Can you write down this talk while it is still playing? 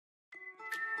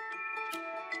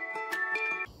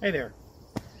Hey there.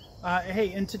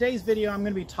 Hey, in today's video, I'm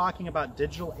going to be talking about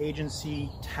digital agency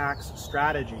tax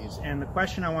strategies. And the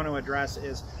question I want to address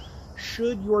is,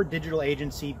 should your digital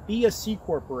agency be a C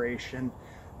corporation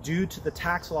due to the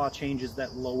tax law changes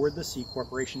that lowered the C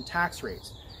corporation tax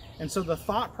rates? And so the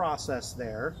thought process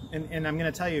there, and I'm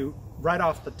going to tell you right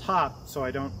off the top so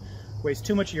I don't waste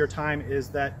too much of your time, is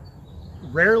that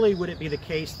rarely would it be the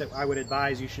case that I would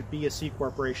advise you should be a C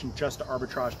corporation just to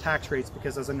arbitrage tax rates,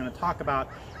 because as I'm going to talk about,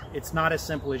 it's not as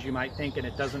simple as you might think, and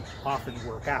it doesn't often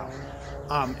work out.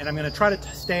 And I'm going to try to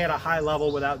stay at a high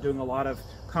level without doing a lot of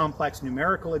complex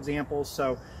numerical examples,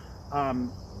 so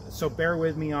bear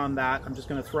with me on that. I'm just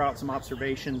going to throw out some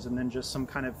observations and then just some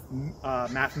kind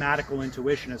of mathematical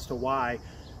intuition as to why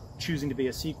choosing to be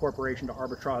a C corporation to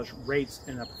arbitrage rates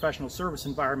in a professional service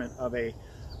environment of a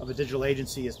digital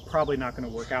agency is probably not going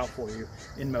to work out for you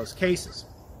in most cases.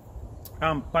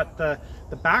 But the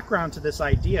background to this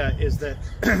idea is that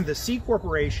the C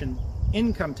corporation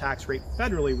income tax rate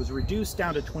federally was reduced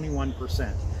down to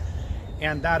 21%.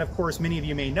 And that, of course, many of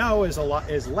you may know is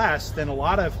less than a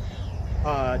lot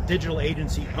of digital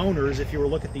agency owners. If you were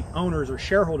to look at the owners or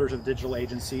shareholders of digital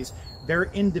agencies, their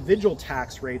individual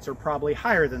tax rates are probably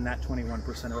higher than that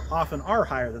 21%, or often are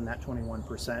higher than that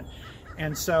 21%.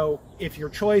 And so if your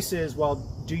choice is, well,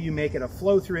 do you make it a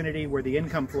flow-through entity where the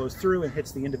income flows through and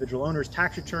hits the individual owner's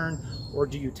tax return, or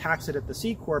do you tax it at the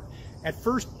C Corp? At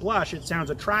first blush, it sounds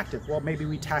attractive. Well, maybe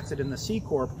we tax it in the C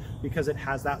Corp because it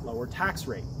has that lower tax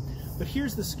rate. But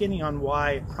here's the skinny on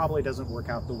why it probably doesn't work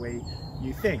out the way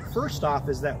you think. First off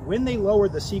is that when they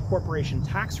lowered the C corporation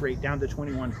tax rate down to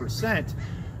 21%,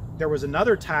 there was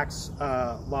another tax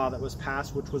law that was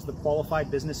passed, which was the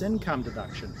qualified business income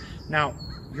deduction. Now,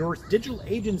 your digital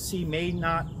agency may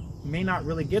not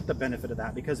really get the benefit of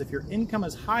that, because if your income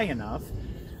is high enough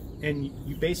and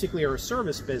you basically are a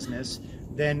service business,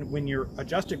 then when your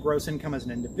adjusted gross income as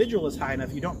an individual is high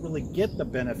enough, you don't really get the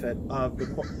benefit of the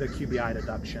QBI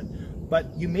deduction. But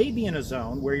you may be in a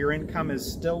zone where your income is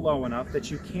still low enough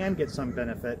that you can get some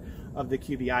benefit of the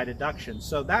QBI deduction.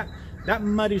 So that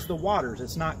muddies the waters.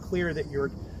 It's not clear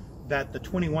that the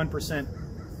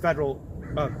 21% federal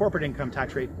corporate income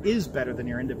tax rate is better than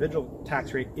your individual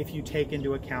tax rate if you take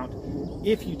into account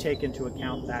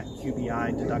that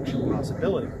QBI deduction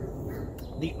possibility.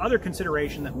 The other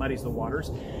consideration that muddies the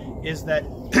waters is that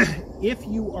if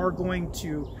you are going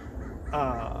to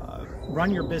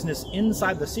run your business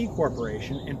inside the C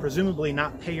corporation and presumably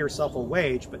not pay yourself a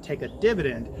wage but take a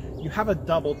dividend, you have a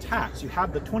double tax. You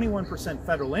have the 21%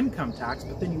 federal income tax,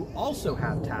 but then you also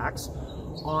have tax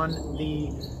on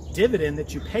the dividend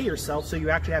that you pay yourself, so you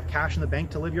actually have cash in the bank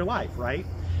to live your life, right?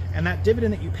 And that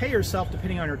dividend that you pay yourself,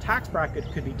 depending on your tax bracket,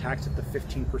 could be taxed at the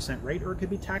 15% rate, or it could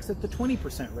be taxed at the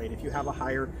 20% rate if you have a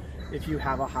higher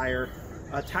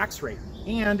tax rate.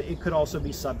 And it could also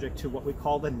be subject to what we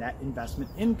call the net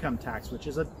investment income tax, which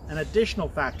is an additional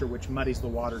factor which muddies the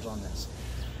waters on this.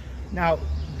 Now,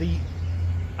 the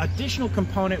additional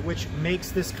component which makes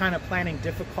this kind of planning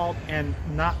difficult and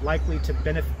not likely to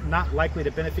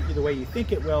benefit you the way you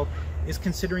think it will is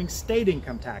considering state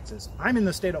income taxes. I'm in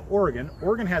the state of Oregon.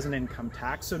 Oregon has an income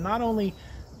tax, so not only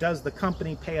does the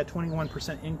company pay a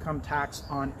 21% income tax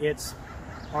on its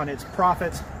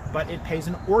profits, but it pays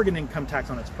an Oregon income tax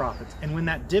on its profits. And when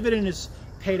that dividend is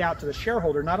paid out to the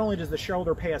shareholder, not only does the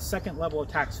shareholder pay a second level of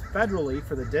tax federally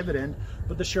for the dividend,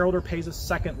 but the shareholder pays a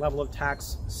second level of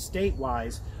tax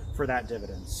state-wise for that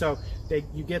dividend. So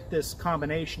you get this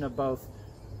combination of both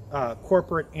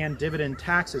corporate and dividend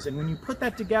taxes. And when you put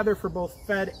that together for both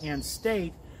Fed and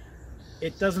state,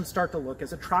 it doesn't start to look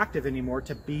as attractive anymore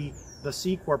to be the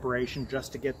C corporation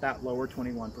just to get that lower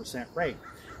 21% rate.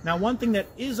 Now, one thing that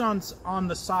is on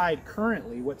the side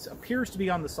currently, what appears to be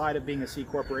on the side of being a C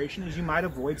corporation, is you might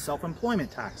avoid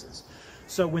self-employment taxes.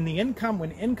 So when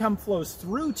income flows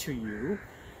through to you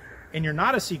and you're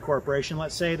not a C corporation,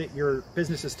 let's say that your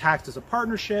business is taxed as a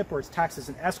partnership or it's taxed as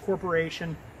an S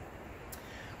corporation.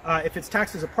 If it's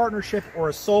taxed as a partnership or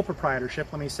a sole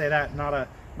proprietorship, let me say that, not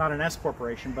an S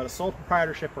corporation, but a sole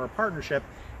proprietorship or a partnership,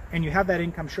 and you have that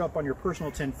income show up on your personal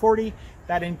 1040,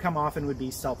 that income often would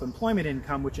be self-employment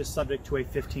income, which is subject to a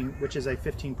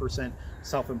 15%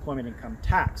 self-employment income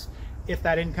tax. If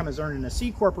that income is earned in a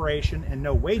C corporation and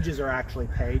no wages are actually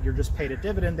paid, you're just paid a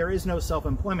dividend, there is no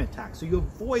self-employment tax. So you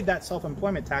avoid that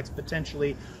self-employment tax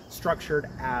potentially structured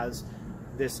as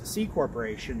this C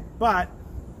corporation. But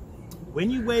when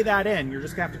you weigh that in, you're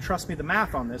just gonna have to trust me the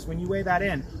math on this, when you weigh that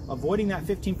in, avoiding that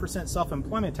 15%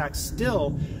 self-employment tax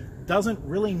still doesn't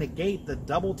really negate the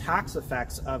double tax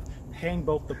effects of paying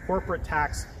both the corporate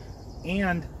tax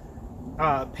and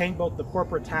paying both the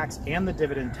corporate tax and the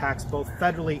dividend tax, both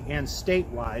federally and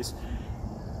state-wise,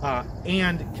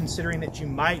 and considering that you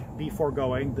might be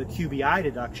foregoing the QBI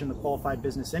deduction, the qualified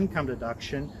business income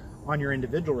deduction, on your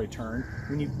individual return.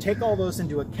 When you take all those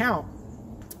into account,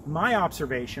 my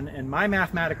observation and my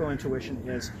mathematical intuition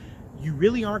is you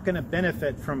really aren't going to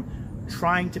benefit from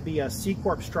trying to be a C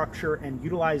Corp structure and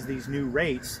utilize these new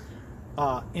rates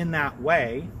in that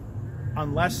way,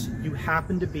 unless you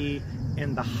happen to be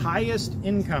in the highest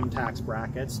income tax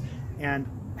brackets and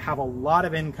have a lot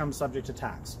of income subject to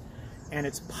tax. And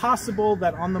it's possible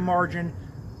that on the margin,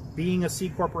 being a C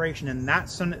corporation in that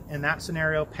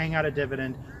scenario, paying out a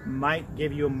dividend might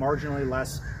give you a marginally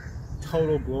less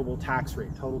total global tax rate,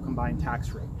 total combined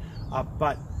tax rate.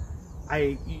 But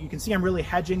you can see I'm really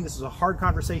hedging. This is a hard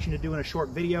conversation to do in a short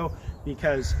video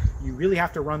because you really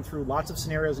have to run through lots of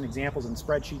scenarios and examples and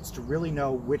spreadsheets to really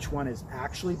know which one is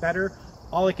actually better.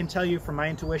 All I can tell you from my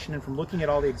intuition and from looking at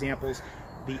all the examples,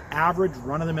 the average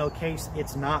run-of-the-mill case,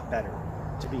 it's not better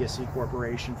to be a C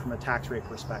corporation from a tax rate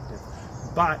perspective.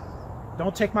 But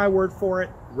don't take my word for it.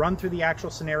 Run through the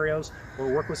actual scenarios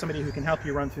or work with somebody who can help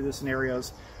you run through the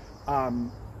scenarios.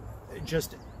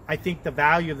 I think the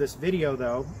value of this video,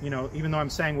 though, you know, even though I'm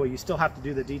saying, well, you still have to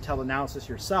do the detailed analysis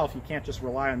yourself, you can't just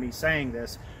rely on me saying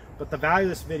this, but the value of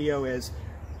this video is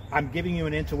I'm giving you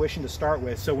an intuition to start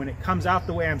with, so when it comes out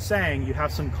the way I'm saying, you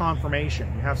have some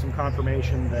confirmation. You have some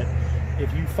confirmation that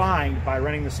if you find by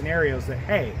running the scenarios that,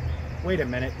 hey, wait a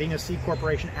minute, being a C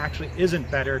corporation actually isn't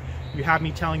better, you have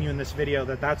me telling you in this video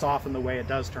that that's often the way it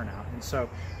does turn out.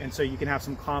 And so you can have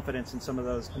some confidence in some of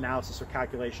those analysis or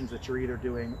calculations that you're either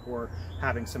doing or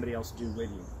having somebody else do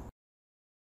with you.